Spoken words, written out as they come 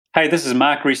Hey, this is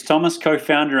Mark Rees Thomas,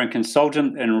 co-founder and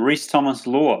consultant in Rees Thomas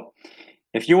Law.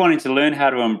 If you're wanting to learn how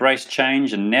to embrace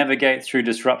change and navigate through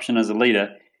disruption as a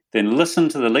leader, then listen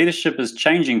to the Leadership is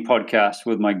Changing podcast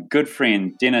with my good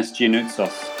friend, Dennis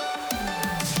Gianoutsos.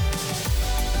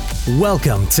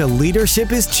 Welcome to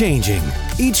Leadership is Changing.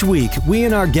 Each week, we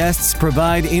and our guests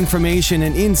provide information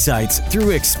and insights through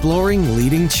exploring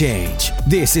leading change.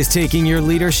 This is taking your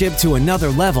leadership to another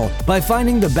level by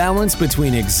finding the balance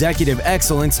between executive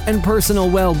excellence and personal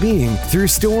well-being through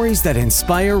stories that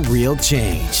inspire real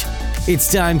change.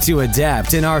 It's time to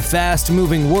adapt in our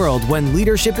fast-moving world when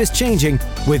leadership is changing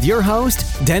with your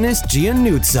host, Dennis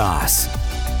Gianoutsos.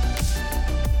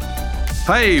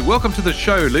 Hey, welcome to the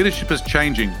show, Leadership is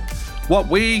Changing. What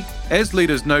we, as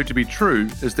leaders, know to be true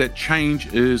is that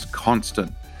change is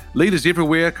constant. Leaders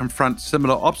everywhere confront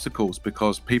similar obstacles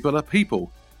because people are people.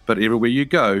 But everywhere you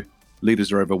go,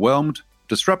 leaders are overwhelmed,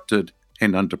 disrupted,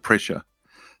 and under pressure.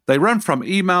 They run from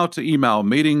email to email,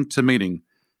 meeting to meeting.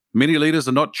 Many leaders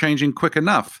are not changing quick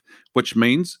enough, which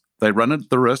means they run at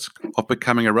the risk of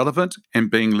becoming irrelevant and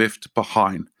being left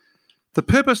behind. The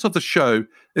purpose of the show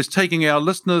is taking our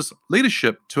listeners'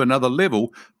 leadership to another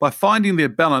level by finding their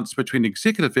balance between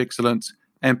executive excellence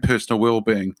and personal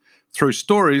well-being through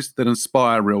stories that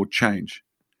inspire real change.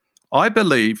 I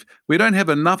believe we don't have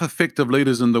enough effective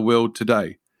leaders in the world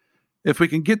today. If we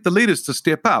can get the leaders to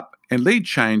step up and lead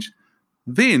change,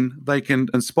 then they can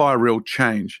inspire real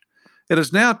change. It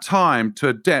is now time to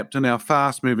adapt in our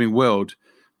fast-moving world.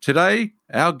 Today,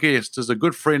 our guest is a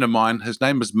good friend of mine. His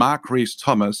name is Mark Rees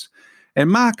Thomas. And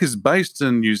Mark is based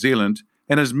in New Zealand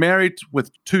and is married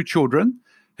with 2 children.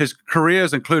 His career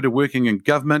has included working in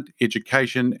government,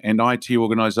 education, and IT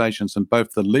organisations in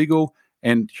both the legal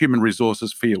and human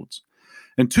resources fields.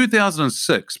 In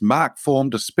 2006, Mark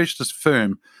formed a specialist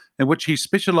firm in which he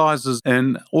specialises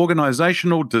in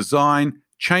organisational design,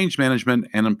 change management,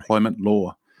 and employment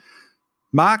law.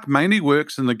 Mark mainly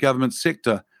works in the government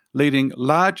sector, leading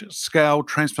large-scale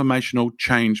transformational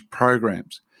change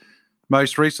programs.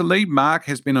 Most recently, Mark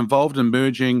has been involved in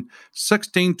merging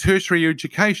 16 tertiary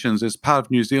educations as part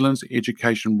of New Zealand's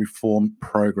education reform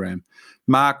program.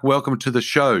 Mark, welcome to the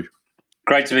show.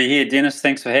 Great to be here, Dennis.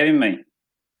 Thanks for having me.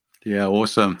 Yeah,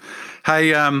 awesome.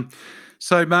 Hey,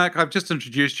 so Mark, I've just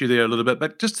introduced you there a little bit,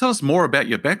 but just tell us more about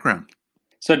your background.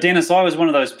 So, Dennis, I was one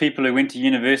of those people who went to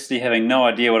university having no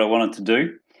idea what I wanted to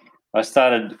do. I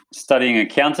started studying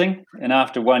accounting, and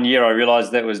after 1 year, I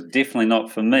realised that was definitely not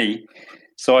for me.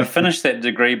 So I finished that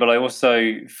degree, but I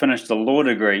also finished a law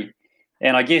degree.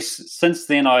 And I guess since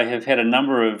then I have had a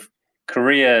number of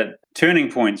career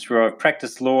turning points where I've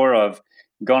practiced law, I've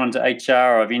gone into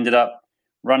HR, I've ended up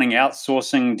running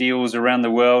outsourcing deals around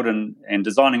the world and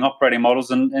designing operating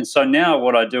models. And so now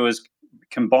what I do is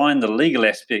combine the legal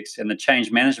aspects and the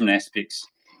change management aspects.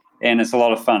 And it's a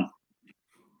lot of fun.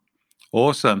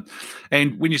 Awesome.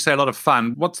 And when you say a lot of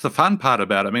fun, what's the fun part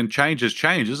about it? I mean, change is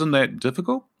change. Isn't that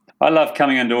difficult? I love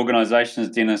coming into organisations,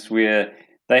 Dennis, where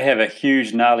they have a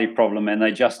huge, gnarly problem and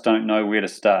they just don't know where to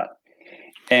start.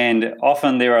 And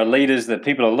often there are leaders that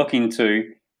people are looking to,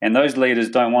 and those leaders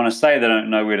don't want to say they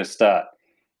don't know where to start.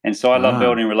 And so I love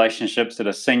building relationships at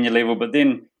a senior level, but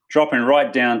then dropping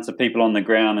right down to people on the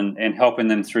ground and helping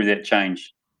them through that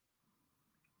change.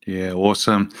 Yeah,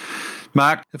 awesome.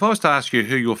 Mark, if I was to ask you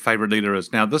who your favourite leader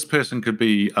is, now this person could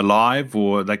be alive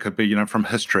or they could be, from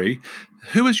history.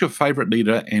 Who is your favourite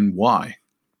leader and why?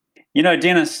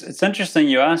 Dennis, it's interesting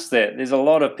you asked that. There's a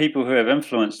lot of people who have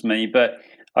influenced me, but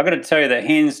I've got to tell you that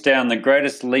hands down, the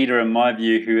greatest leader in my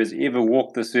view who has ever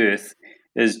walked this earth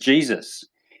is Jesus.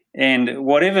 And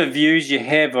whatever views you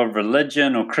have of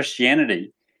religion or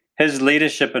Christianity, his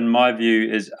leadership in my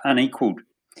view is unequaled.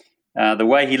 The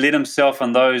way he led himself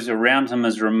and those around him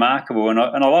is remarkable. And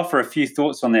I'll offer a few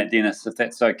thoughts on that, Dennis, if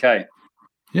that's okay.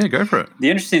 Yeah, go for it. The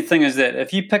interesting thing is that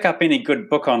if you pick up any good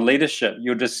book on leadership,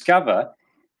 you'll discover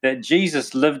that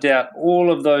Jesus lived out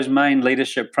all of those main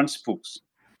leadership principles.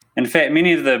 In fact,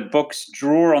 many of the books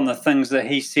draw on the things that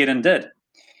he said and did.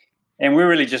 And we're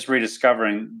really just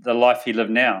rediscovering the life he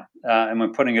lived now, and we're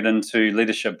putting it into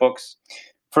leadership books.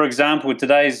 For example,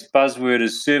 today's buzzword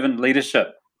is servant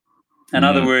leadership. In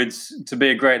other words, to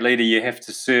be a great leader, you have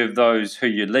to serve those who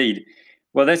you lead.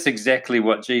 Well, that's exactly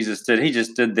what Jesus did. He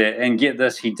just did that. And get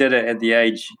this, he did it at the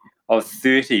age of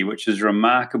 30, which is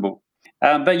remarkable.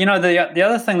 But the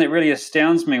other thing that really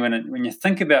astounds me when you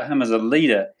think about him as a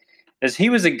leader is he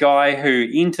was a guy who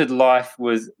entered life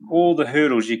with all the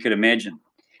hurdles you could imagine,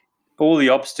 all the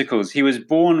obstacles. He was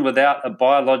born without a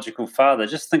biological father.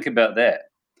 Just think about that.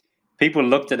 People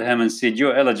looked at him and said,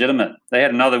 "You're illegitimate." They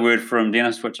had another word for him,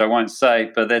 Dennis, which I won't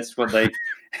say, but that's what they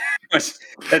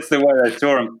That's the way they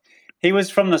saw him. He was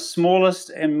from the smallest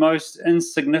and most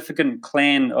insignificant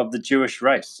clan of the Jewish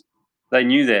race. They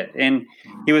knew that. And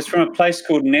he was from a place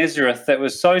called Nazareth that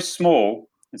was so small,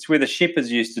 it's where the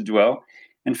shepherds used to dwell.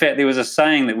 In fact, there was a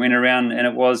saying that went around, and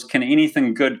it was, can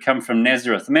anything good come from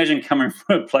Nazareth? Imagine coming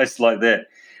from a place like that,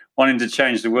 wanting to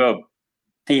change the world.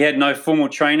 He had no formal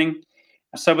training.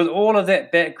 So with all of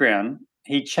that background,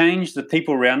 he changed the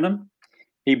people around him.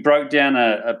 He broke down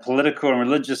a political and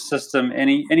religious system, and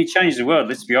he changed the world,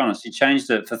 let's be honest. He changed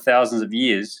it for thousands of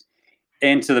years,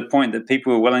 and to the point that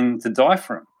people were willing to die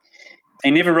for him.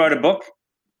 He never wrote a book,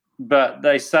 but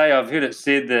they say, I've heard it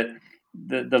said that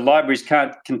the libraries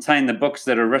can't contain the books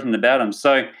that are written about him.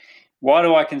 So why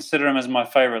do I consider him as my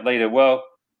favorite leader? Well,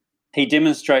 he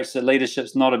demonstrates that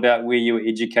leadership's not about where you were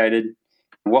educated,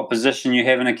 what position you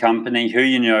have in a company, who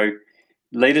you know.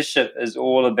 Leadership is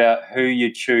all about who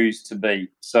you choose to be.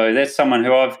 So that's someone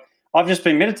who I've just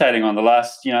been meditating on the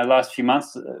last few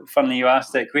months. Funnily, you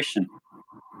asked that question.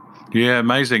 Yeah,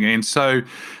 amazing. And so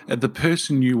the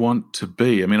person you want to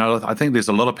be, I mean, I think there's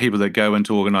a lot of people that go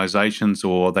into organizations,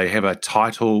 or they have a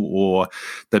title, or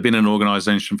they've been in an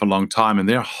organization for a long time, and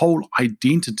their whole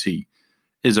identity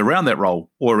is around that role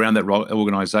or around that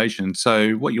organization.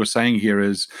 So what you're saying here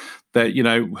is that,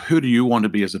 who do you want to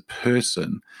be as a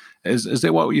person? Is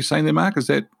that what you're saying there, Mark? Is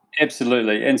that?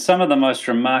 Absolutely. And some of the most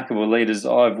remarkable leaders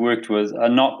I've worked with are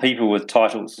not people with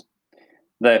titles.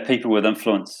 They're people with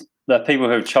influence. They're people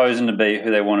who have chosen to be who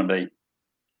they want to be.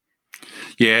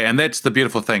 Yeah, and that's the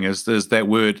beautiful thing is there's that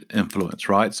word influence,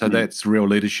 right? So that's real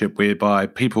leadership, whereby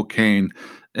people can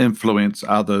influence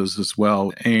others as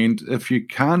well. And if you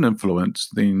can't influence,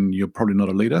 then you're probably not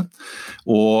a leader.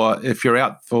 Or if you're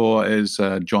out for, as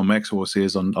John Maxwell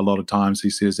says on a lot of times, he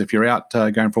says, if you're out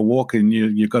going for a walk and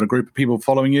you've got a group of people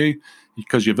following you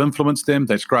because you've influenced them,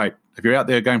 that's great. If you're out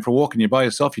there going for a walk and you're by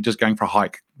yourself, you're just going for a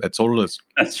hike. That's all it is.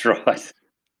 That's right.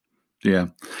 Yeah.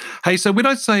 Hey, so when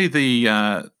I say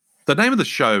the name of the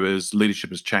show is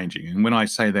Leadership is Changing, and when I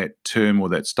say that term or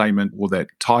that statement or that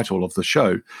title of the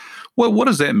show, well, what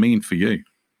does that mean for you?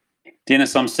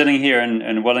 Dennis, I'm sitting here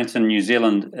in Wellington, New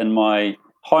Zealand, in my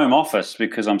home office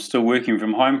because I'm still working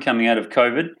from home coming out of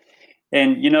COVID.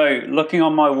 And, looking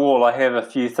on my wall, I have a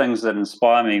few things that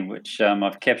inspire me, which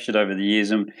I've captured over the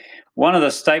years. And one of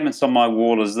the statements on my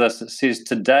wall is this. It says,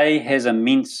 today has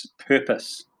immense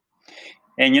purpose.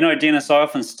 And, Dennis, I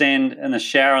often stand in the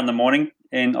shower in the morning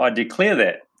and I declare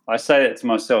that. I say that to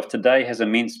myself, today has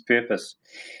immense purpose.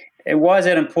 And why is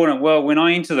that important? Well, when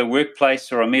I enter the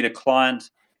workplace or I meet a client,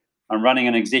 I'm running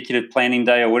an executive planning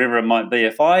day or whatever it might be,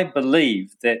 if I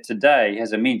believe that today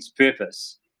has immense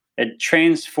purpose, it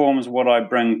transforms what I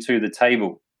bring to the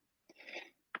table.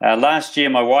 Last year,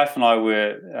 my wife and I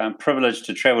were privileged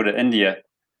to travel to India,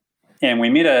 and we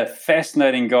met a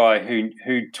fascinating guy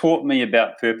who taught me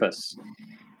about purpose.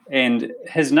 And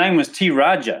his name was T.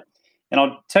 Raja. And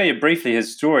I'll tell you briefly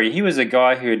his story. He was a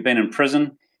guy who had been in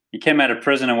prison. He came out of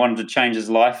prison and wanted to change his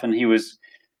life, and he was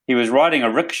riding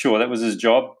a rickshaw. That was his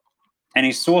job. And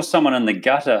he saw someone in the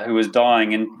gutter who was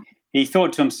dying, and he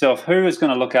thought to himself, who is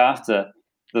going to look after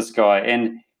this guy?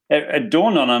 And it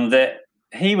dawned on him that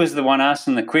he was the one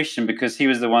asking the question because he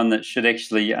was the one that should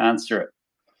actually answer it.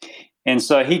 And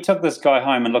so he took this guy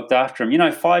home and looked after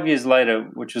him. 5 years later,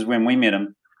 which is when we met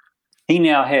him, he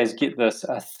now has, get this,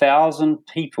 1,000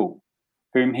 people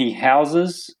whom he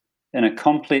houses in a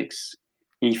complex.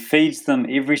 He feeds them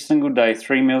every single day,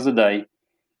 3 meals a day.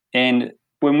 And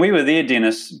when we were there,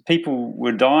 Dennis, people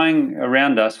were dying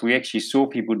around us. We actually saw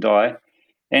people die.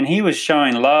 And he was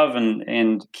showing love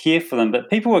and care for them. But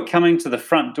people were coming to the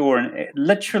front door and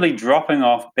literally dropping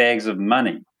off bags of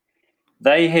money.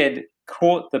 They had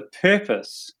caught the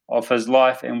purpose of his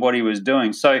life and what he was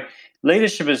doing. So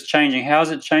leadership is changing. How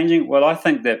is it changing? Well, I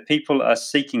think that people are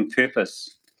seeking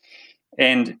purpose.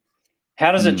 And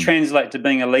how does it translate to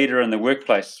being a leader in the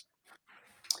workplace?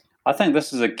 I think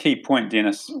this is a key point,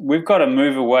 Dennis. We've got to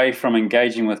move away from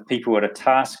engaging with people at a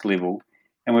task level,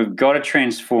 and we've got to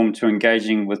transform to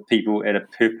engaging with people at a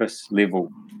purpose level.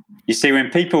 You see, when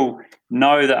people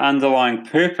know the underlying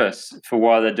purpose for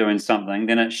why they're doing something,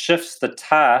 then it shifts the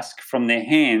task from their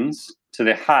hands to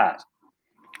their heart.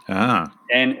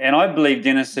 And I believe,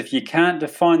 Dennis, if you can't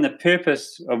define the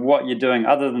purpose of what you're doing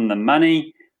other than the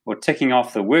money or ticking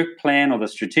off the work plan or the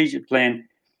strategic plan,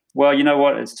 well, you know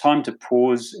what? It's time to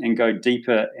pause and go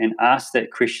deeper and ask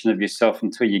that question of yourself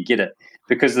until you get it.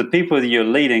 Because the people that you're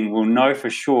leading will know for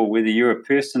sure whether you're a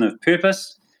person of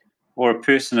purpose or a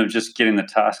person of just getting the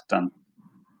task done.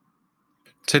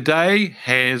 Today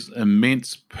has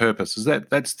immense purpose.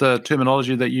 That's the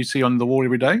terminology that you see on the wall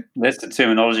every day? That's the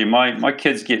terminology. My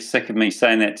kids get sick of me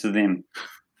saying that to them.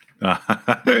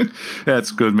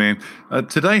 That's good, man.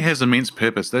 Today has immense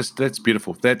purpose. That's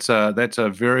beautiful. That's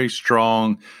a very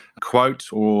strong quote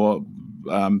or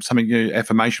something,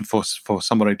 affirmation for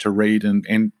somebody to read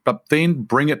but then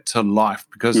bring it to life,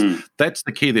 because that's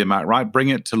the key there, Mark. Right? Bring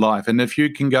it to life. And if you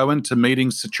can go into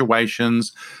meeting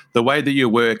situations, the way that you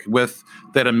work with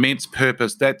that immense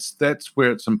purpose, that's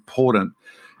where it's important.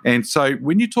 And so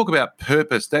when you talk about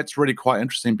purpose, that's really quite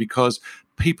interesting, because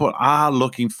people are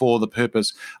looking for the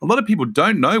purpose. A lot of people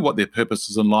don't know what their purpose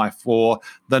is in life, or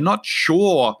they're not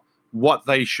sure what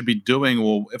they should be doing,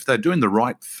 or if they're doing the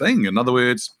right thing. In other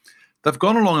words, they've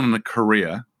gone along in a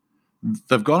career,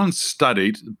 they've gone and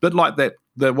studied, a bit like that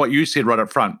what you said right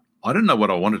up front. I didn't know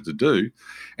what I wanted to do.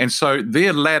 And so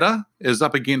their ladder is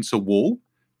up against a wall.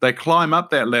 They climb up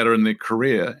that ladder in their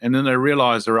career, and then they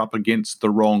realize they're up against the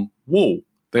wrong wall.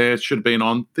 They should have been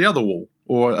on the other wall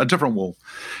or a different wall.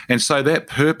 And so that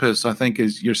purpose, I think,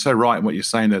 is, you're so right in what you're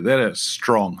saying, that is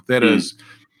strong. That is,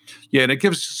 and it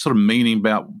gives sort of meaning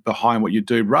behind what you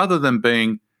do, rather than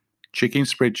being checking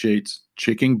spreadsheets,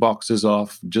 checking boxes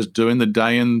off, just doing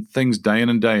the things day in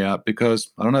and day out.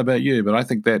 Because I don't know about you, but I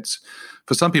think that's,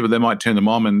 for some people, that might turn them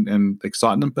on and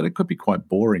excite them, but it could be quite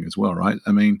boring as well, right?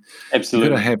 I mean, absolutely,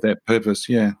 you've got to have that purpose.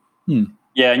 Yeah.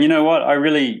 Yeah, and you know what? I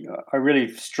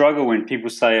really struggle when people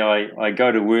say I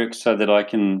go to work so that I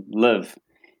can live.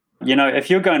 If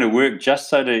you're going to work just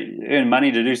so to earn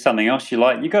money to do something else you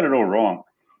like, you got it all wrong.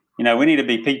 We need to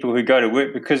be people who go to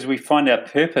work because we find our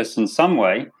purpose in some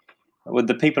way with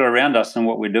the people around us and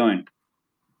what we're doing.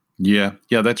 Yeah,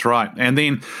 that's right. And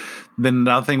then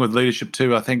another thing with leadership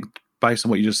too, I think, based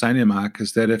on what you're just saying there, Mark,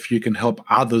 is that if you can help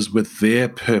others with their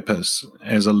purpose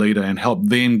as a leader and help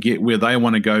them get where they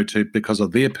want to go to because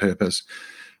of their purpose,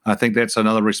 I think that's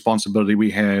another responsibility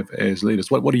we have as leaders.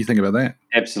 What do you think about that?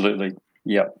 Absolutely.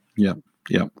 Yep.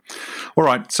 All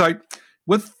right. So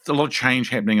with a lot of change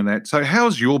happening in that, so how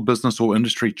has your business or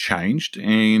industry changed,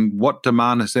 and what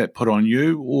demand has that put on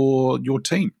you or your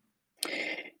team?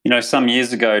 Some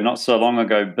years ago, not so long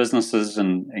ago, businesses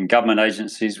and government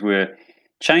agencies were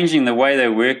changing the way they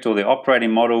worked or their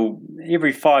operating model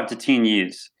every 5 to 10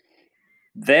 years.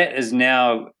 That is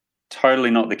now totally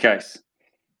not the case.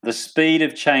 The speed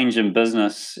of change in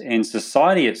business and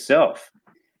society itself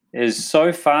is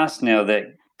so fast now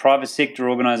that private sector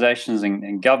organizations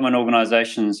and government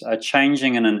organizations are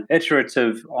changing in an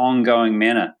iterative, ongoing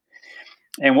manner.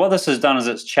 And what this has done is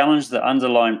it's challenged the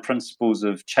underlying principles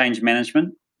of change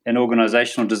management and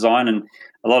organizational design, and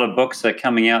a lot of books are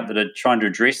coming out that are trying to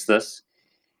address this.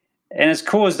 And it's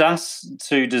caused us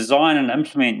to design and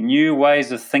implement new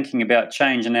ways of thinking about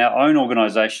change in our own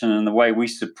organization and the way we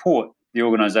support the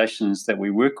organizations that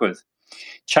we work with.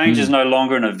 Change is no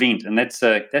longer an event, and that's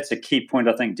a key point,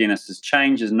 I think, Dennis, is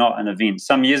change is not an event.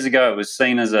 Some years ago, it was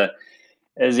seen as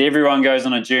everyone goes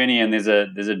on a journey and there's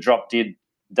a drop-dead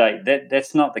date.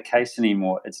 That's not the case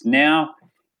anymore. It's now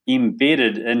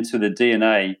embedded into the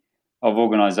DNA of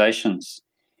organizations.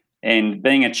 And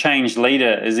being a change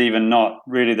leader is even not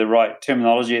really the right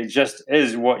terminology. It just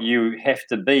is what you have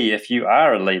to be if you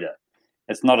are a leader.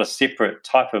 It's not a separate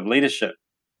type of leadership.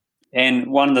 And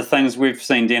one of the things we've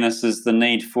seen, Dennis, is the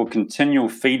need for continual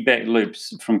feedback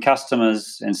loops from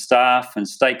customers and staff and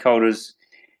stakeholders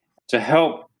to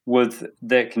help with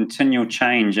that continual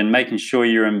change and making sure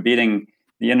you're embedding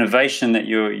the innovation that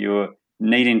you're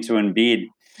needing to embed.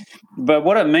 But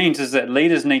what it means is that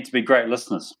leaders need to be great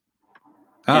listeners.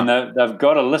 And they've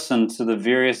got to listen to the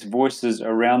various voices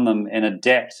around them and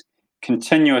adapt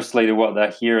continuously to what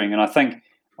they're hearing. And I think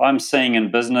I'm seeing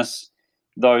in business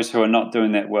those who are not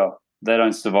doing that well. They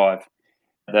don't survive.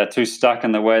 They're too stuck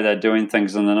in the way they're doing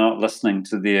things, and they're not listening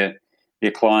to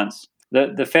their clients.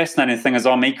 The fascinating thing is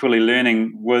I'm equally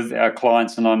learning with our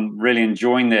clients, and I'm really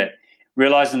enjoying that,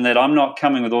 realizing that I'm not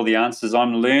coming with all the answers.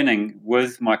 I'm learning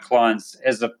with my clients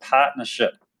as a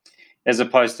partnership as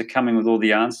opposed to coming with all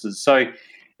the answers. So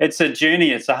it's a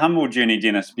journey. It's a humble journey,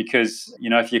 Dennis, because,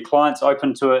 if your client's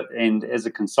open to it and as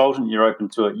a consultant you're open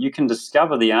to it, you can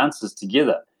discover the answers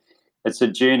together. It's a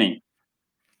journey.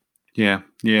 Yeah,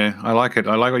 I like it.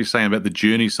 I like what you're saying about the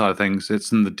journey side of things.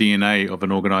 It's in the DNA of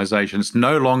an organization. It's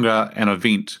no longer an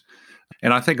event.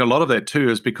 And I think a lot of that too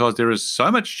is because there is so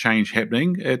much change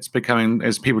happening. It's becoming,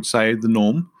 as people would say, the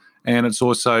norm. And it's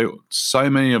also so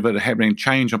many of it happening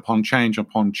change upon change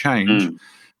upon change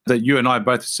that you and I have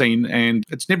both seen. And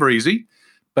it's never easy,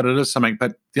 but it is something.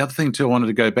 But the other thing too I wanted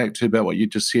to go back to about what you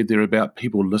just said there about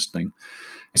people listening.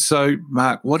 So,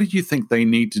 Mark, what do you think they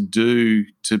need to do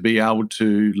to be able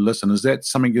to listen? Is that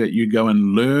something that you go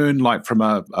and learn, like from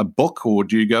a book, or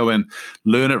do you go and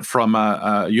learn it from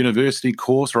a university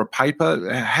course or a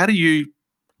paper? How do you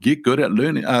get good at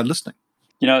learning, listening?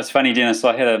 It's funny, Dennis.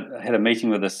 I had a meeting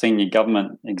with a senior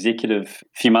government executive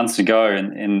a few months ago,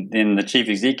 and then the chief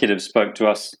executive spoke to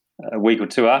us a week or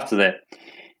two after that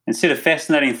and said a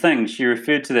fascinating thing. She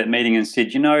referred to that meeting and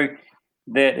said,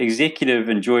 that executive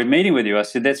enjoyed meeting with you. I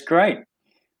said, that's great.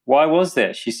 Why was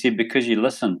that? She said, because you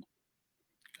listened.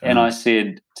 And I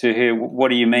said to her, what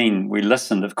do you mean we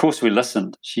listened? Of course we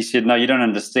listened. She said, no, you don't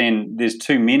understand. There's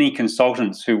too many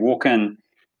consultants who walk in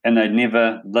and they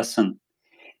never listen.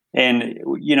 And,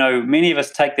 many of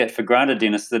us take that for granted,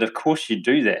 Dennis, that of course you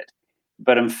do that.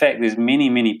 But in fact, there's many,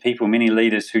 many people, many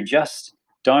leaders who just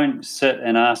don't sit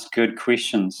and ask good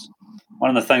questions.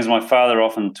 One of the things my father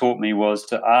often taught me was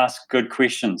to ask good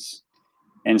questions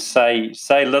and say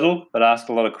little, but ask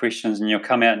a lot of questions, and you'll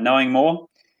come out knowing more.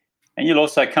 And you'll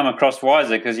also come across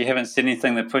wiser because you haven't said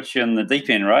anything that puts you in the deep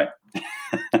end, right?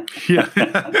 Yeah,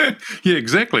 yeah,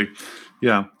 exactly.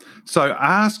 Yeah. So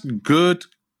ask good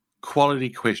quality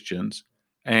questions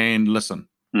and listen.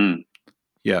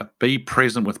 Yeah, be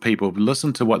present with people,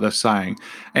 listen to what they're saying.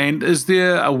 And is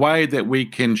there a way that we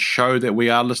can show that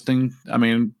we are listening? I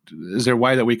mean, is there a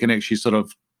way that we can actually sort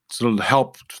of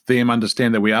help them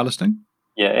understand that we are listening?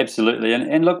 Yeah, absolutely.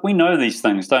 And look, we know these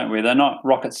things, don't we? They're not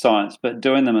rocket science, but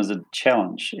doing them is a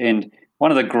challenge. And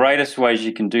one of the greatest ways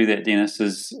you can do that, Dennis,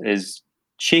 is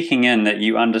checking in that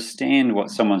you understand what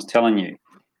someone's telling you.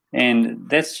 And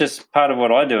that's just part of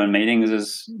what I do in meetings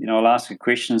is, I'll ask a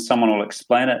question, someone will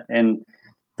explain it, and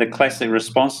the classic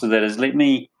response to that is, let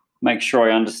me make sure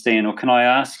I understand, or can I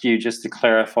ask you just to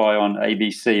clarify on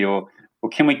ABC, or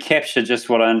can we capture just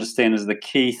what I understand is the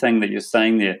key thing that you're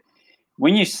saying there?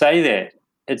 When you say that,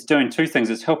 it's doing two things.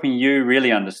 It's helping you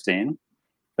really understand,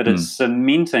 but it's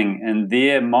cementing in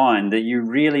their mind that you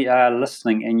really are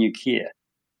listening and you care.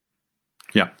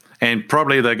 Yeah, and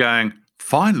probably they're going,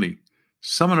 finally,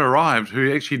 someone arrived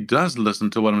who actually does listen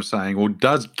to what I'm saying or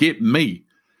does get me.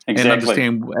 Exactly. And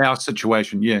understand our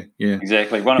situation. Yeah.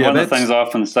 Exactly. One of the things I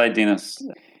often say, Dennis,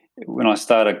 when I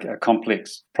start a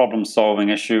complex problem-solving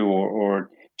issue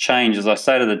or change, is I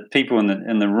say to the people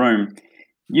in the room,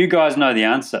 you guys know the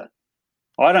answer.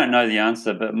 I don't know the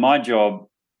answer, but my job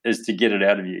is to get it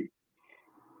out of you.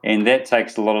 And that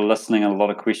takes a lot of listening and a lot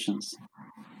of questions.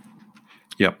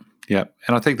 Yep.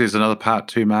 And I think there's another part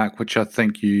too, Mark, which I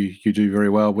think you do very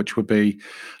well, which would be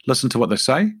listen to what they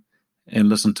say and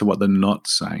listen to what they're not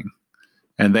saying.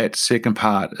 And that second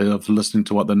part of listening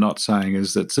to what they're not saying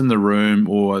is it's in the room,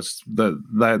 or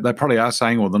they probably are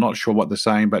saying, or they're not sure what they're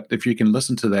saying. But if you can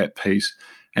listen to that piece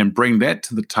and bring that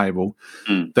to the table,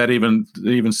 that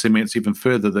even cements even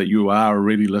further that you are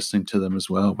already listening to them as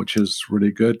well, which is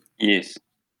really good. Yes.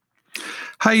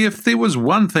 Hey, if there was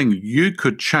one thing you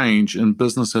could change in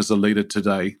business as a leader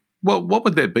today, what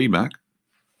would that be, Mark?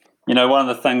 One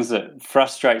of the things that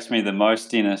frustrates me the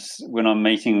most, Dennis, when I'm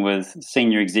meeting with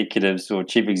senior executives or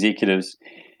chief executives,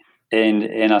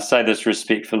 and I say this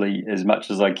respectfully as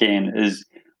much as I can, is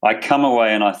I come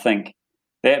away and I think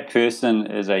that person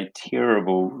is a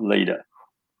terrible leader.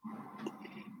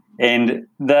 And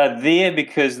they're there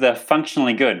because they're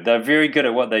functionally good. They're very good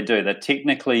at what they do. They're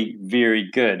technically very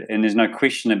good, and there's no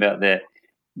question about that.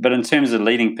 But in terms of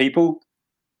leading people,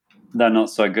 they're not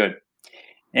so good.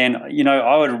 And,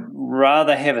 I would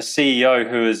rather have a CEO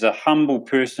who is a humble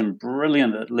person,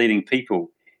 brilliant at leading people,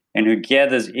 and who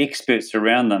gathers experts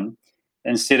around them,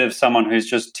 instead of someone who's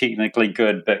just technically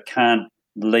good but can't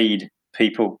lead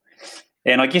people.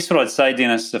 And I guess what I'd say,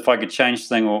 Dennis, if I could change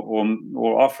things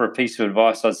or offer a piece of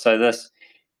advice, I'd say this: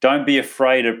 don't be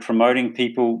afraid of promoting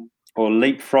people or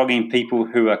leapfrogging people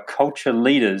who are culture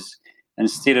leaders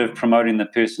instead of promoting the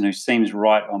person who seems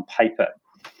right on paper.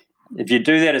 If you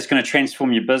do that, it's going to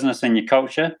transform your business and your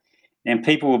culture, and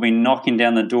people will be knocking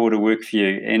down the door to work for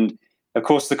you. And, of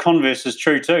course, the converse is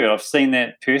true too. I've seen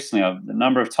that personally. A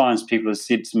number of times people have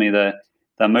said to me that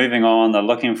they're moving on, they're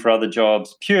looking for other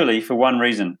jobs purely for one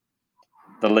reason: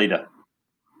 the leader.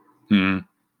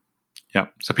 Yeah.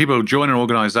 So people will join an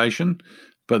organization,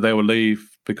 but they will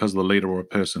leave because of the leader or a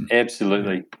person.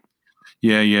 Absolutely.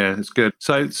 Yeah, it's good.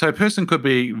 So a person could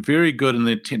be very good in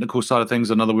the technical side of things.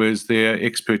 In other words, their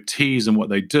expertise in what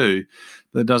they do.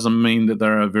 That doesn't mean that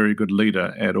they're a very good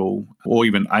leader at all, or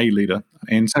even a leader.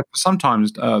 And so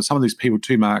sometimes some of these people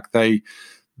too, Mark, they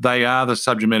are the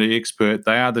subject matter expert.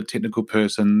 They are the technical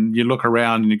person. You look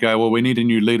around and you go, well, we need a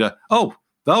new leader. Oh,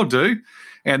 they'll do.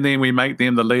 And then we make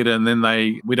them the leader, and then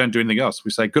we don't do anything else. We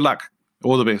say, good luck,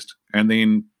 all the best. And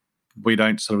then we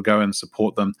don't sort of go and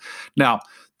support them. Now,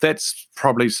 that's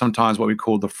probably sometimes what we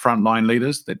call the frontline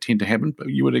leaders that tend to happen, but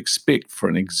you would expect for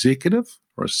an executive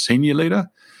or a senior leader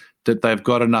that they've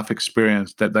got enough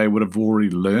experience that they would have already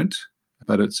learnt.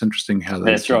 But it's interesting how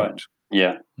they That's right.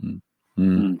 Yeah.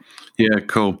 Yeah,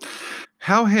 cool.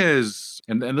 How has,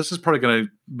 and this is probably going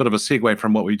to bit of a segue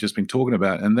from what we've just been talking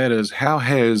about, and that is, how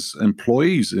has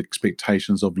employees'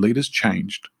 expectations of leaders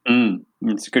changed?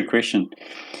 It's a good question.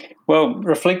 Well,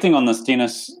 reflecting on this,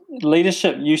 Dennis,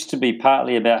 leadership used to be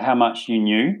partly about how much you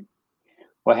knew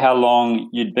or how long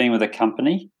you'd been with a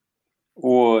company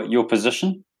or your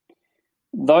position.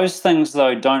 Those things,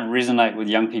 though, don't resonate with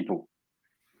young people.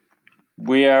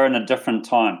 We are in a different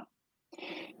time.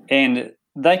 And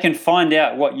they can find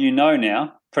out what you know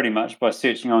now pretty much by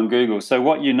searching on Google. So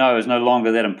what you know is no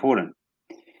longer that important.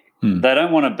 They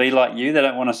don't want to be like you. They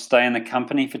don't want to stay in the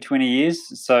company for 20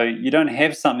 years. So you don't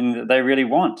have something that they really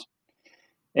want.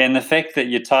 And the fact that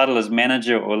your title as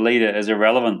manager or leader is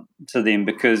irrelevant to them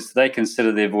because they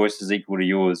consider their voice as equal to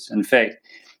yours. In fact,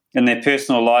 in their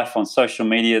personal life on social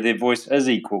media, their voice is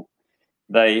equal.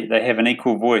 They have an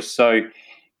equal voice. So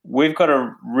we've got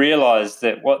to realize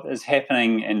that what is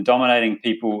happening and dominating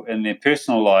people in their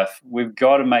personal life, we've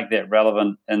got to make that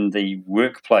relevant in the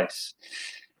workplace.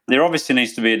 There obviously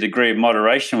needs to be a degree of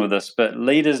moderation with this, but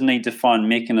leaders need to find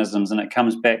mechanisms, and it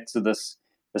comes back to this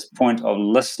point of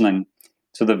listening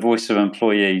to the voice of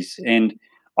employees. And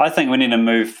I think we need to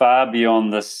move far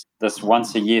beyond this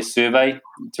once-a-year survey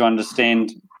to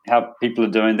understand how people are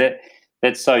doing that.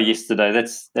 That's so yesterday.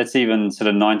 That's even sort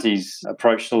of 90s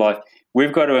approach to life.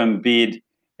 We've got to embed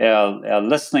our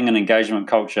listening and engagement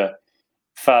culture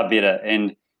far better.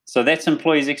 And so that's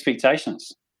employees'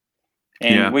 expectations.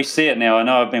 And we see it now. I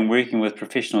know I've been working with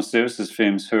professional services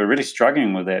firms who are really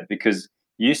struggling with that because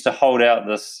you used to hold out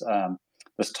this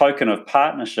token of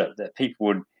partnership that people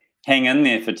would hang in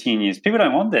there for 10 years. People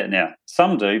don't want that now.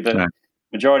 Some do, but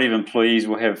majority of employees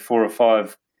will have 4 or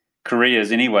 5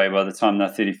 careers anyway by the time they're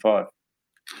 35.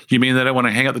 You mean they don't want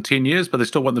to hang out the 10 years, but they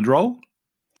still want the role?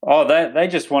 Oh, they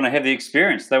just want to have the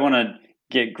experience. They want to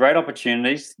get great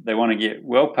opportunities. They want to get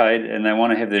well paid, and they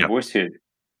want to have their voice heard.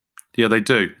 Yeah, they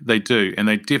do. They do. And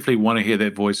they definitely want to hear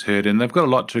that voice heard. And they've got a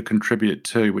lot to contribute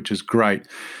too, which is great.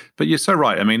 But you're so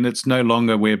right. I mean, it's no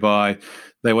longer whereby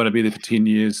they want to be there for 10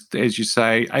 years. As you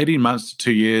say, 18 months to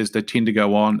 2 years, they tend to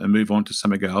go on and move on to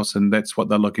something else. And that's what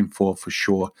they're looking for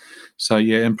sure. So,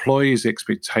 yeah, employees'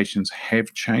 expectations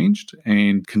have changed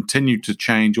and continue to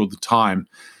change all the time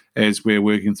as we're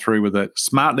working through with it.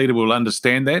 Smart leader will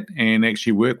understand that and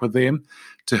actually work with them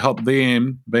to help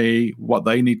them be what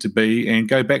they need to be, and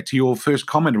go back to your first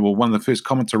comment, or one of the first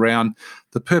comments around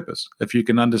the purpose. If you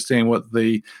can understand what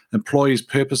the employee's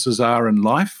purposes are in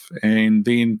life, and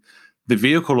then the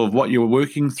vehicle of what you're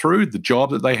working through, the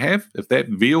job that they have, if that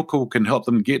vehicle can help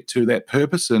them get to that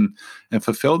purpose and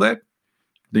fulfill that,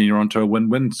 then you're onto a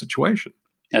win-win situation.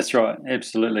 That's right.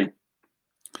 Absolutely.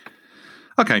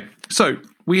 Okay, so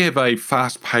we have a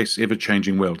fast-paced,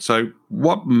 ever-changing world. So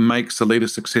what makes a leader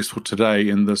successful today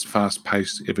in this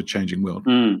fast-paced, ever-changing world?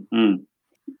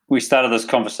 We started this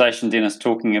conversation, Dennis,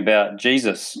 talking about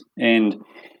Jesus. And,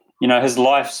 his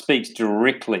life speaks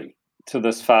directly to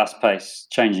this fast-paced,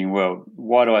 changing world.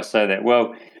 Why do I say that?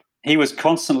 Well, he was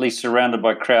constantly surrounded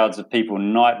by crowds of people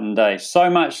night and day, so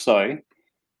much so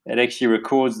it actually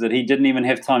records that he didn't even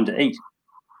have time to eat.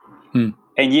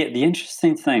 And yet the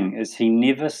interesting thing is he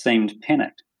never seemed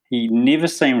panicked. He never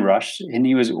seemed rushed, and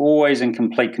he was always in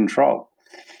complete control.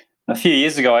 A few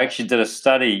years ago, I actually did a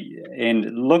study and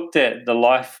looked at the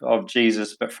life of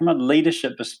Jesus, but from a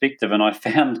leadership perspective. And I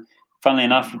found, funnily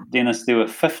enough, Dennis, there were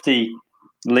 50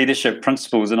 leadership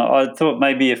principles. And I thought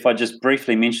maybe if I just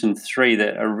briefly mentioned 3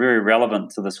 that are very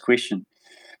relevant to this question.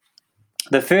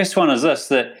 The first one is this,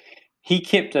 that he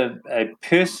kept a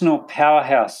personal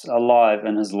powerhouse alive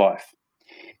in his life.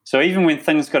 So even when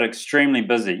things got extremely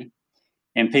busy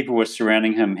and people were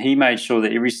surrounding him, he made sure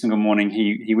that every single morning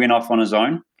he went off on his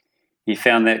own. He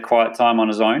found that quiet time on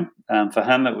his own. For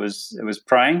him, it was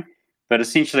praying, but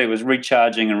essentially it was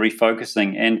recharging and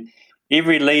refocusing. And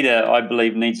every leader, I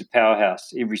believe, needs a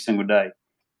powerhouse every single day.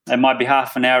 It might be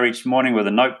half an hour each morning with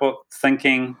a notebook,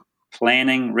 thinking,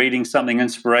 planning, reading something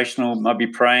inspirational, might be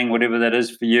praying, whatever that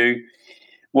is for you.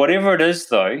 Whatever it is,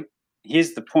 though,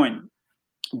 here's the point.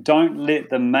 Don't let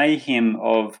the mayhem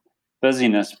of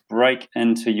busyness break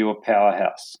into your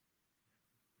powerhouse.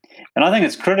 And I think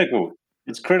it's critical.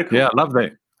 It's critical. Yeah, I love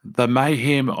that. The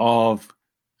mayhem of,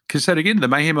 can you say it again? The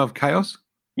mayhem of chaos?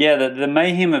 Yeah, the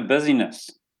mayhem of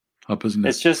busyness. Of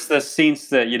busyness. It's just the sense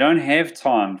that you don't have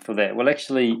time for that. Well,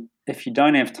 actually, if you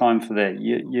don't have time for that,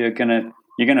 you're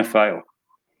gonna fail.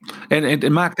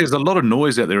 And Mark, there's a lot of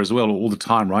noise out there as well all the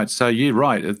time, right? So you're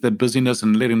right. The busyness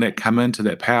and letting that come into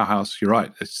that powerhouse, you're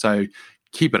right. So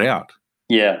keep it out.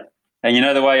 Yeah.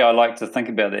 And the way I like to think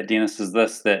about that, Dennis, is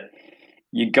this, that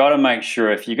you got to make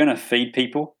sure if you're going to feed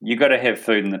people, you got to have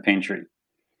food in the pantry.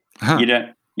 Huh.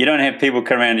 You don't have people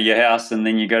come around to your house and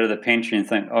then you go to the pantry and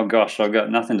think, oh gosh, I've got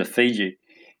nothing to feed you.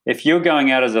 If you're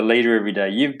going out as a leader every day,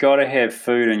 you've got to have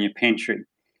food in your pantry.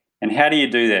 And how do you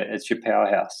do that? It's your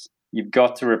powerhouse. You've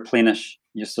got to replenish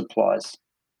your supplies.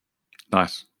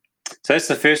 Nice. So that's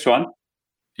the first one.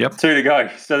 Yep. 2 to go.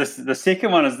 So the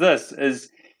second one is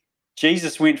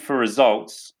Jesus went for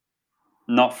results,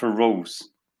 not for rules.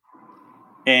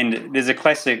 And there's a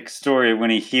classic story when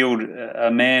he healed a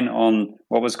man on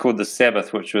what was called the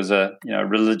Sabbath, which was a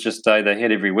religious day they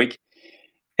had every week.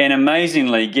 And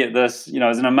amazingly, get this, it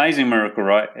was an amazing miracle,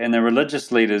 right? And the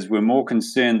religious leaders were more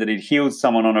concerned that he'd healed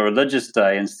someone on a religious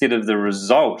day instead of the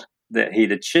result that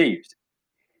he'd achieved.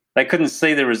 They couldn't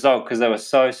see the result because they were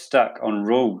so stuck on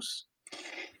rules.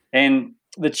 And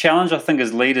the challenge, I think,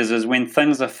 as leaders is when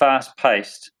things are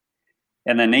fast-paced,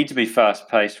 and they need to be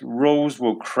fast-paced, rules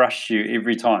will crush you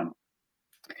every time.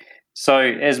 So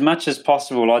as much as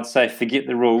possible, I'd say forget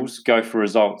the rules, go for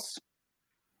results.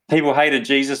 People hated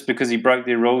Jesus because he broke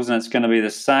their rules, and it's going to be the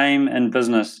same in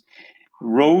business.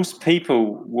 Rules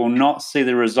people will not see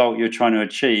the result you're trying to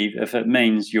achieve if it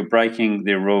means you're breaking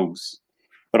their rules.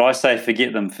 But I say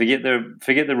forget them. Forget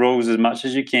the rules as much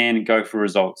as you can and go for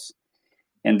results.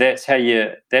 And that's how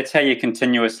you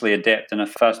continuously adapt in a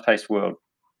fast-paced world.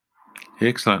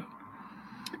 Excellent.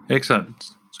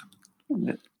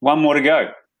 One more to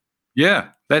go. Yeah,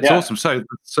 that's awesome.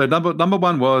 So number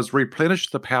one was replenish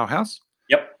the powerhouse.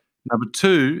 Yep. Number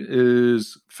 2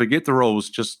 is forget the rules,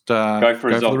 just go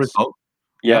for the result.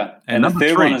 Yeah. Yep. And the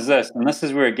third one is this, and this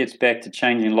is where it gets back to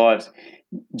changing lives.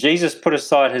 Jesus put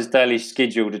aside his daily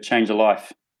schedule to change a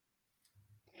life.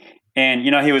 And,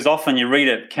 he was often, you read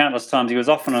it countless times, he was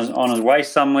often on his way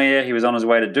somewhere, he was on his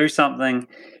way to do something,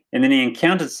 and then he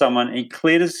encountered someone, he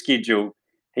cleared his schedule,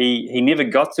 he never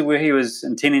got to where he was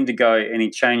intending to go, and he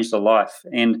changed a life.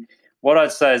 And what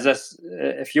I'd say is this,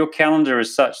 if your calendar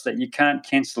is such that you can't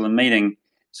cancel a meeting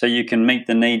so you can meet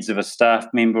the needs of a staff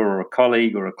member or a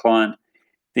colleague or a client,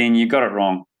 then you got it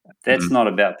wrong. That's not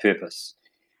about purpose.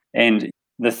 And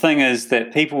the thing is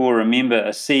that people will remember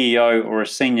a CEO or a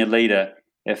senior leader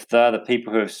if they're the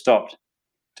people who have stopped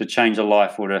to change a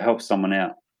life or to help someone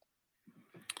out.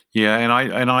 Yeah,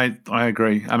 and I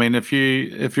agree. I mean, if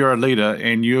you're a leader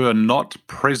and you are not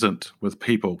present with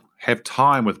people, have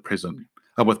time with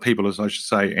people, as I should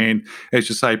say, and as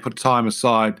you say, put time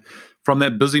aside from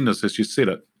that busyness, as you said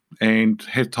it, and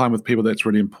have time with people. That's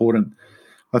really important.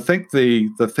 I think the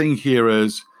thing here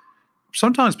is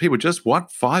sometimes people just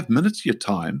want 5 minutes of your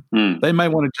time. They may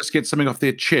want to just get something off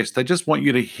their chest. They just want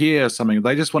you to hear something.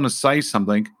 They just want to say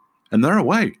something, and they're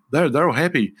away. They're all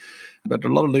happy. But a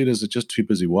lot of leaders are just too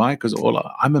busy. Why? Because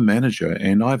I'm a manager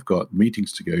and I've got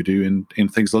meetings to go to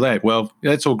and things like that. Well,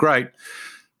 that's all great.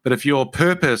 But if your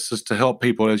purpose is to help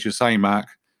people, as you're saying, Mark,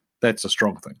 that's a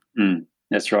strong thing.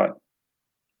 That's right.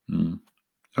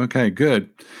 Okay, good.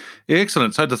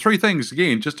 Excellent. So the 3 things,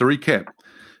 again, just to recap,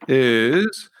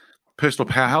 is personal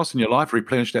powerhouse in your life,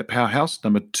 replenish that powerhouse.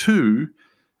 Number 2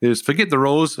 is forget the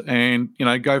rules and,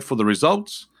 go for the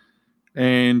results.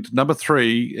 And number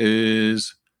 3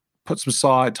 is put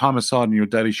some time aside in your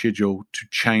daily schedule to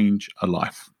change a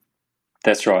life.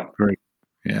 That's right. Great.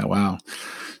 Yeah, wow.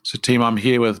 So, team, I'm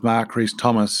here with Mark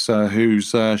Rees-Thomas,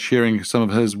 who's sharing some of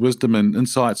his wisdom and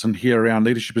insights on here around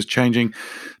leadership is changing.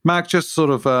 Mark, just sort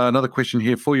of another question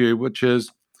here for you, which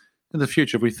is, in the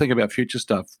future, if we think about future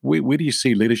stuff, where do you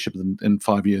see leadership in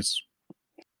 5 years?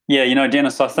 Yeah,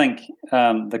 Dennis, I think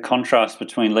the contrast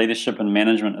between leadership and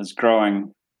management is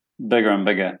growing bigger and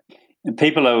bigger. And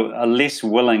people are less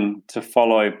willing to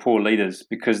follow poor leaders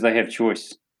because they have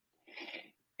choice.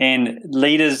 And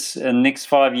leaders in the next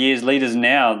 5 years, leaders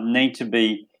now need to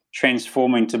be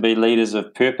transforming to be leaders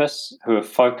of purpose who are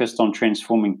focused on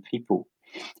transforming people.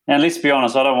 And let's be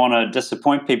honest, I don't want to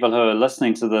disappoint people who are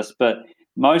listening to this, but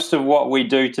most of what we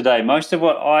do today, most of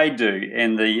what I do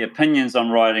and the opinions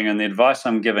I'm writing and the advice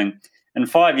I'm giving, in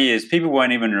 5 years, people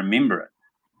won't even remember it,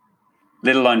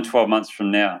 let alone 12 months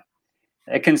from now.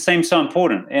 It can seem so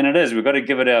important, and it is. We've got to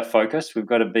give it our focus. We've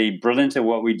got to be brilliant at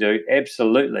what we do,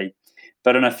 absolutely.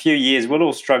 But in a few years, we'll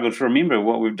all struggle to remember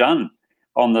what we've done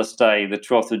on this day, the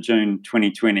 12th of June,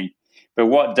 2020. But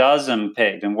what does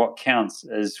impact and what counts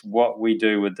is what we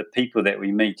do with the people that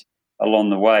we meet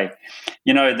along the way.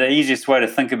 The easiest way to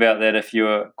think about that, if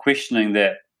you're questioning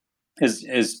that,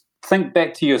 is think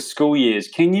back to your school years.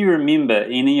 Can you remember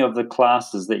any of the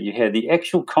classes that you had, the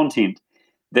actual content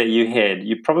that you had?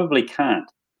 You probably can't.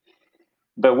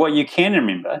 But what you can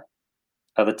remember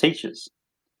are the teachers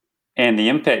and the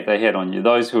impact they had on you,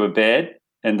 those who were bad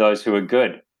and those who were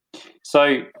good.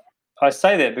 So I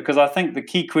say that because I think the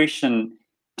key question,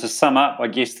 to sum up, I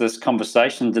guess, this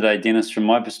conversation today, Dennis, from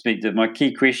my perspective, my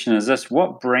key question is this: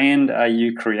 what brand are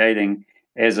you creating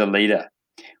as a leader?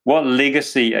 What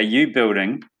legacy are you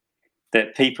building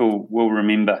that people will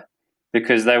remember?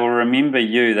 Because they will remember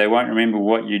you. They won't remember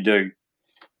what you do.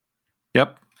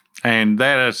 Yep. And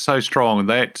that is so strong,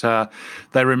 that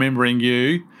they're remembering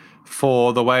you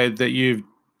for the way that you've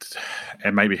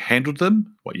and maybe handled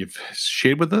them, what you've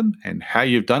shared with them, and how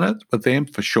you've done it with them,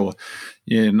 for sure.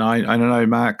 Yeah, and I don't know,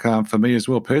 Mark, for me as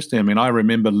well personally, I mean, I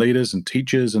remember leaders and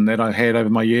teachers and that I had over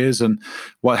my years, and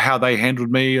how they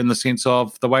handled me in the sense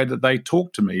of the way that they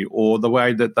talked to me or the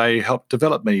way that they helped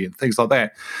develop me and things like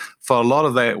that. For a lot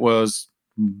of that was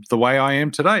the way I am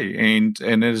today. And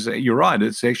you're right,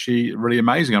 it's actually really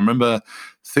amazing. I remember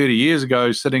 30 years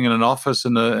ago sitting in an office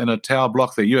in a tower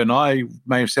block that you and I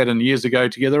may have sat in years ago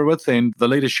together with, and the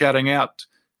leader shouting out,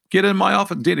 "Get in my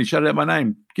office." Denny shouted out my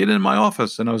name, "Get in my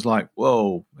office." And I was like,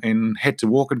 whoa, and had to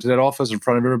walk into that office in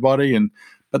front of everybody.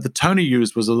 But the tone he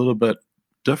used was a little bit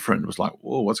different. It was like,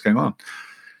 whoa, what's going on?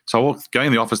 So I go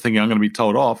in the office thinking I'm going to be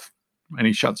told off, and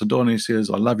he shuts the door and he says,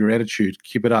 "I love your attitude.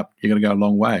 Keep it up. You're going to go a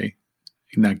long way.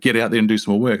 Now get out there and do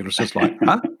some more work." And it was just like,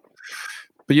 huh?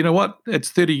 But you know what? It's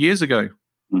 30 years ago.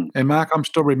 And Mark, I'm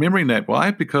still remembering that.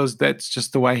 Why? Because that's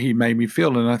just the way he made me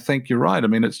feel. And I think you're right. I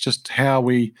mean, it's just how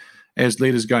we, as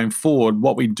leaders going forward,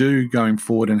 what we do going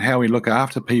forward and how we look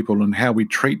after people and how we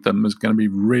treat them is going to be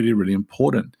really, really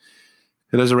important.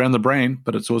 It is around the brand,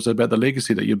 but it's also about the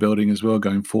legacy that you're building as well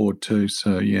going forward too.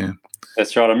 So, yeah.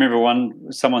 That's right. I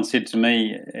remember someone said to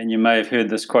me, and you may have heard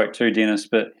this quote too, Dennis,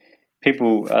 but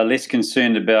people are less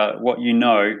concerned about what you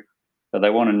know, but they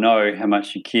want to know how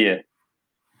much you care.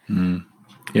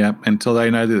 Yeah, until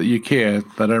they know that you care,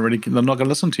 they're not going to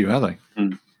listen to you, are they?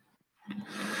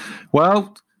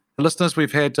 Well, listeners,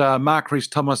 we've had Mark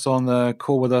Rees-Thomas on the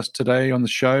call with us today on the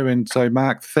show. And so,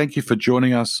 Mark, thank you for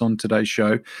joining us on today's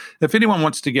show. If anyone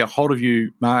wants to get hold of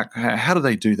you, Mark, how do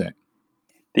they do that?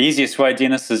 The easiest way,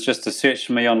 Dennis, is just to search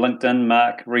for me on LinkedIn,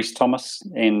 Mark Rees-Thomas,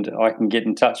 and I can get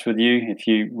in touch with you if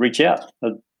you reach out.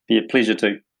 It'd be a pleasure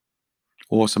to.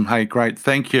 Awesome. Hey, great.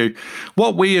 Thank you.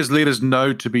 What we as leaders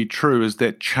know to be true is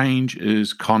that change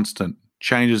is constant.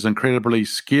 Change is incredibly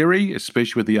scary,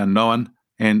 especially with the unknown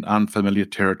and unfamiliar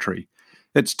territory.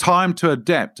 It's time to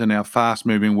adapt in our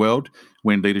fast-moving world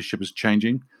when leadership is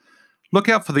changing. Look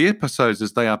out for the episodes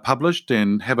as they are published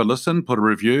and have a listen, put a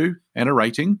review and a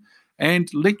rating, and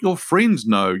let your friends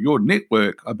know, your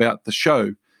network, about the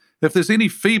show. If there's any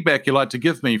feedback you'd like to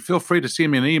give me, feel free to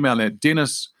send me an email at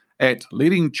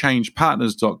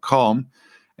dennis@leadingchangepartners.com.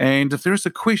 And if there is a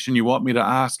question you want me to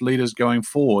ask leaders going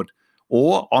forward,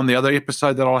 or on the other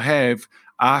episode that I'll have,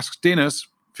 Ask Dennis,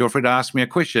 feel free to ask me a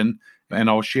question, and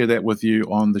I'll share that with you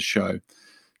on the show.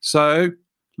 So,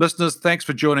 listeners, thanks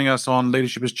for joining us on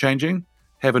Leadership is Changing.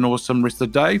 Have an awesome rest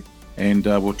of the day, and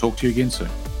we'll talk to you again soon.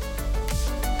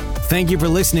 Thank you for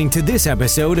listening to this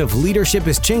episode of Leadership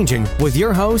is Changing with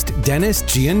your host, Dennis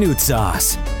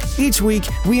Giannoutsas. Each week,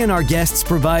 we and our guests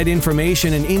provide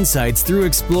information and insights through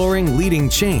exploring leading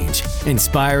change,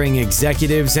 inspiring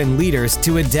executives and leaders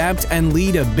to adapt and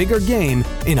lead a bigger game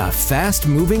in a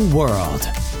fast-moving world.